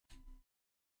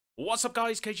What's up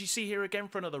guys, KGC here again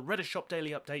for another Reda Shop Daily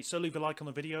Update, so leave a like on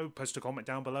the video, post a comment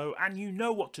down below, and you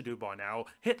know what to do by now,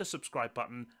 hit the subscribe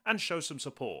button and show some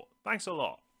support. Thanks a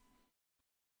lot.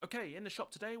 Okay, in the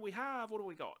shop today we have, what do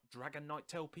we got? Dragon Knight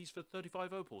tailpiece for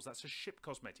 35 opals, that's a ship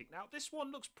cosmetic. Now this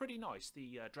one looks pretty nice,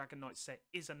 the Dragon Knight set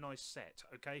is a nice set,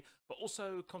 okay? But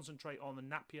also concentrate on the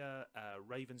Napier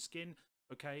Raven skin,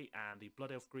 okay, and the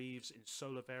Blood Elf Greaves in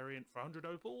Solar variant for 100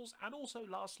 opals, and also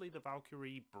lastly the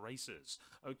Valkyrie Bracers.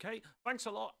 Okay, thanks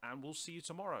a lot, and we'll see you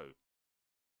tomorrow.